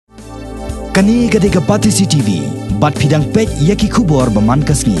Kani gade ka Pati CCTV, bat pidang pek Ïakhih kubor baman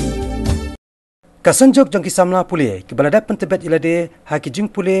kasni. Kasanjok jong ki Samla Pule, ki balada pentebet ilade, haki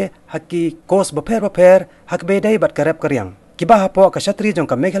jing Pule, haki kos baper, hak bedai bat karep Riang. Kiba hapo kasatri jong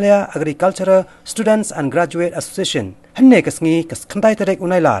ka Meghalaya Agricultural Students and Graduate Association. Henne kasngi kas khantai terek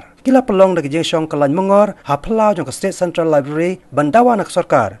unailar. Kila pelong dagi jeng shong kalan mengor, ha pelau jong ka State Central Library, bandawa nak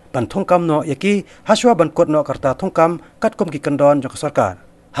Sorkar, ban Thungkam no Ïakhih, haswa ban kot no karta Thungkam, katkom ki kendon jong ka Sorkar.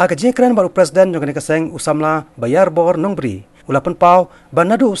 Ha ka jekran baru presiden jong ka kaseng usamla bayar bor nongbri. Ulapan pau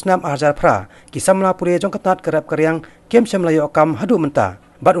banadu usnam ajar pra ki Samla Pule jong katnat karep Riang kem semlayo okam hadu menta.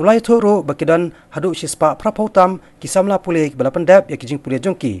 Bat ulai thoro bakidan hadu sispa prapautam ki Samla Pule ki balapan dep Ïakhih jing Pule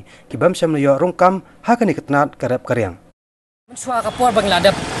jongki ki bam semlayo rongkam hakani katnat karep Riang. Swa kapor bang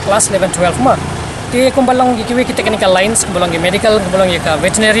ladap kelas 11 12 ma. Ti kumbalong ki technical lines, kumbalong ki medical, kumbalong ki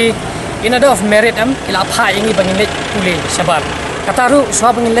veterinary. In order of merit am kila apha ingi bangin lek Pule sabar. Kataru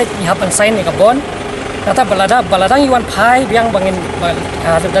swa bangin lek ni hapan sign ni kabon. Kata baladang iwan phai biang bangin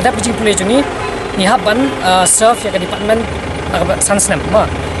dadap jing Pule jungi ni hapan serve ya ke department sansnem ma.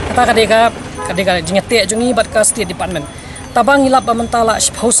 Kata kadeka jingate jungi bat ka state department. Tabang ilap mentala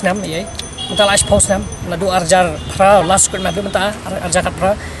spouse nam ye. Mentala spouse nam nadu arjar pra last recruitment menta arjar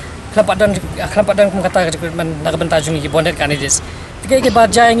pra kelapa dan kata recruitment nak benta jungi bonded candidates. Tiga ke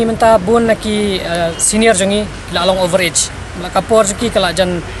baja yang menta bun ki senior jungi la long overage. Kapor jungi kala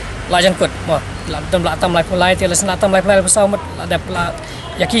jan lajan kot ma dan belatam lai ti lesna tam lai pasau mat ada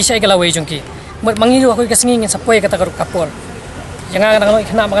Ïakhih sai kala wei jungi. Mat mangilu aku kasngi ngin sapoi kata kapor. Jangan kadang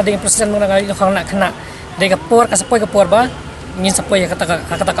kena maka dengan presiden mengenai orang nak kena dari kapor ke kapor ba ngin sapoi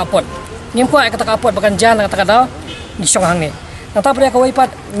kata kapor ngin kuat kata kapor bahkan jangan kata kata ni syong hang ni nata pada kau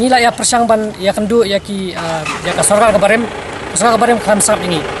ipat nila ya persang ban ya kendu ya ki ya ka Sorkar kabarem kan sap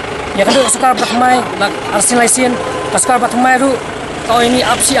ini ya kendu Sorkar pertama arsin laisin Sorkar pertama ru kau ini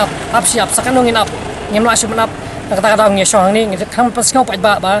up siap sakan ngin up ngin la syum up kata ngin syong hang ni kan pasngau pat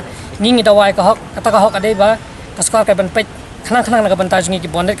ba ngin dawai ka hok kata ka hok ade ba Sorkar ka ban pet kenang nak bentar jungi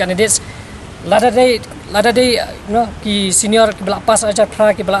ki bonded candidates lada day ki senior ki belapas aja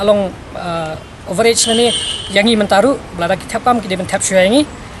pra ki belalong overage ni yangi mentaru belada ki Thungkam ki deben tap shuyangi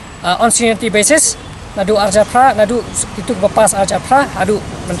on seniority basis nadu arja pra nadu itu bepas arja pra adu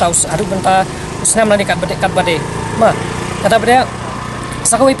benta usnam nani kat bade ma kata pada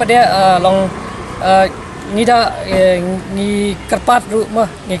sakoi pada long ni kerpat ru ma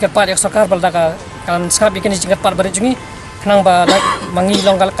ni kerpat yak Sorkar belada kan skap ikan ni kerpat bade jungi kenang ba mangi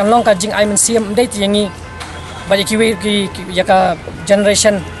long ka jing ai men siam date yangi ba Ïakhih ki yaka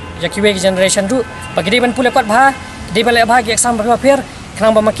generation Ïakhih ki generation tu bagi dia ban Pule kot bha dia balik bha ki exam ba phir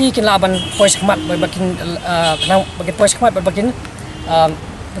kenang ba maki kin la ban pois khmat ba bakin kenang bagi pois khmat ba bakin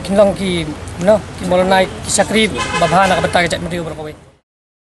long ki ki molonai ki sakri ba bha nak beta ke meriu berkowe.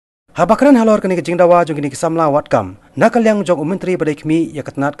 Habakran halor kini jing dawa jong kini Samla watkam nakalyang jong menteri pada kmi ya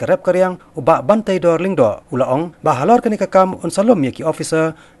katnat karep Riang uba bantai dor lingdo ulaong ba halor kini kakam unsalom ya ki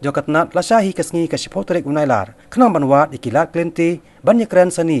officer jong katnat lasahi kasngi ka sipotrek unailar kenang banwat ikilat klenti banyak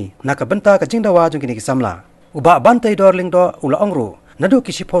keren sani nakabenta ka jing dawa jong kini Samla uba bantai dor lingdo ulaong ru nadu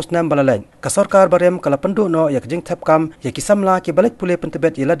ki sipos nam balalen ka Sorkar barem kala pendu no ya jing Thungkam ya ki Samla ki balik Pule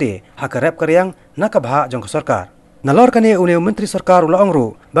pentebet ilade ha karep Riang nakabha jong ka Sorkar nalor kani uneu menteri Sorkar ulaong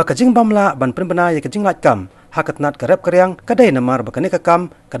ru ba kajing bamla ban penbena ya kajing latkam hakatnat karep Riang kadai namar bakani kakam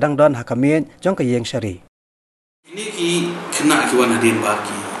kadang don hakamien jong ka yeng syari ini ki kena ki wan hadin ba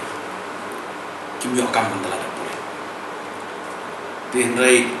ki myokam bandala Pule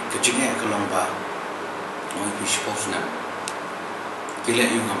tenrai kajing ka long ba noi ki suppose na ki le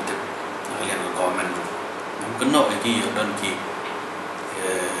yung amte kalian ko comment ru nam keno ki don ki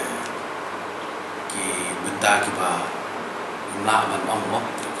benta ki ba mla ban ong mo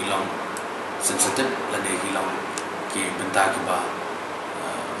ki long sensitive la de ki long ki benta ki ba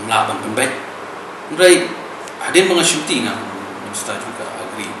mla ban pembet ndai adin mga shooting na sta juga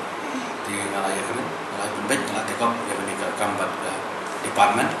agree di ngalaya kan ngalaya pembet ngalaya tekop ya bani ka kambat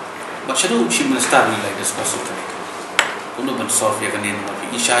department but shadow shim sta ni like this person to make kuno ban solve ya kan ni ki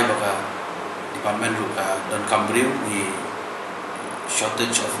ishai baka department ru ka don kambriu ni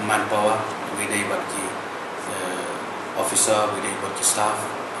shortage of manpower widai bat ki officer widai bat ki staff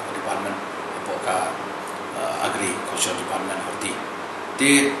department apakah agriculture department horti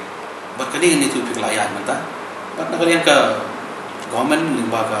ti bat kani ni tu piklayan mata bat nakalian ka government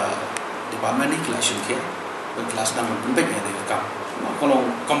limbaga department ni class ke bat class nang penpek ya de kam kalau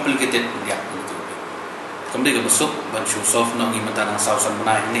complicated dia itu kemudian ke besok ban soft nang imata nang sausan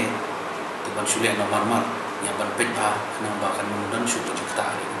menai ni tu ban sulian normal yang ban pet ba nang ba kan dan syukur kita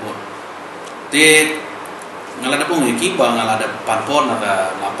ni bon ti ngalada pun Ïakhih ba ngalada panpon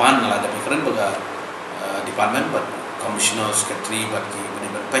naga lapan ngalada pikiran baga department but commissioner secretary but ki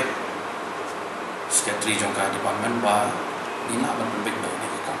benar baik secretary jongka department ba nina ban baik ba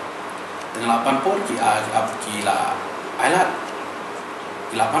ni kam tengah lapan pon ki ki la ailat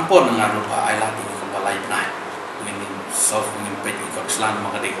ki lapan pon nganut ba ailat ini kembali benai ini soft ini baik ikut Islam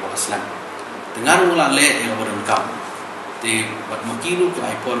maka dia kepada Islam tengah ulang le yang berengkam di buat makilu ke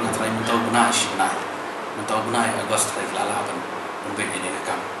iPhone ngan try mentau benai si benai Agos try lalapan baik ini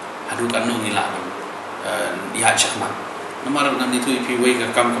kam adu kan nu ngilapan dia cakap nomor nan itu ipiway ke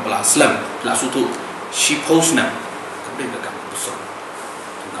kam kepala Islam la sutu she post na kemudian ke kam besar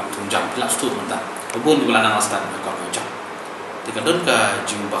Thungkam tunjam la sutu mentah kebun kepala nang astan ke kam tunjam tikadon ke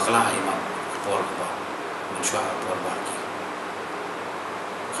jing bakla imam por ba menshwa por ba ki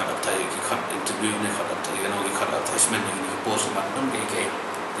khadap tai ki khat interview ne khadap tai no ki khadap assessment ni post ma don ke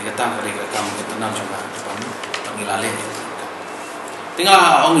tikatang ke kam ke tanam jama depan pangilale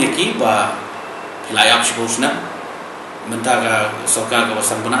tinggal ong Ïakhih ba layak sebusna mentara Sorkar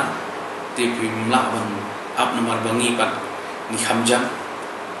kawasan benar tapi melawan up nomor bangi pat ni hamjam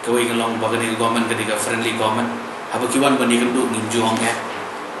kawai kalong bagani government ketika friendly government apa kiwan bani kendu ni juang ya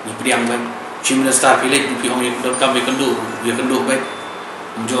ni priang baik chief minister pilih ni piong yang Thungkam be kendu dia kendu baik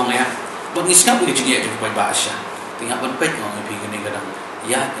juang ya bagi snap dia jadi itu baik bahasa tinggal ban baik ngong pi kene kadang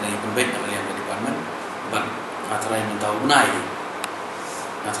ya kene ban baik nak yang department ban atrai mentau benai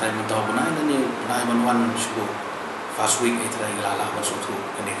saya mentau benai ni benai manuan subuh fast week itu lagi lalah masuk tu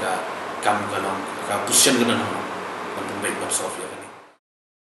ketika kamu kalau kau pusing kena nama untuk baik bersofia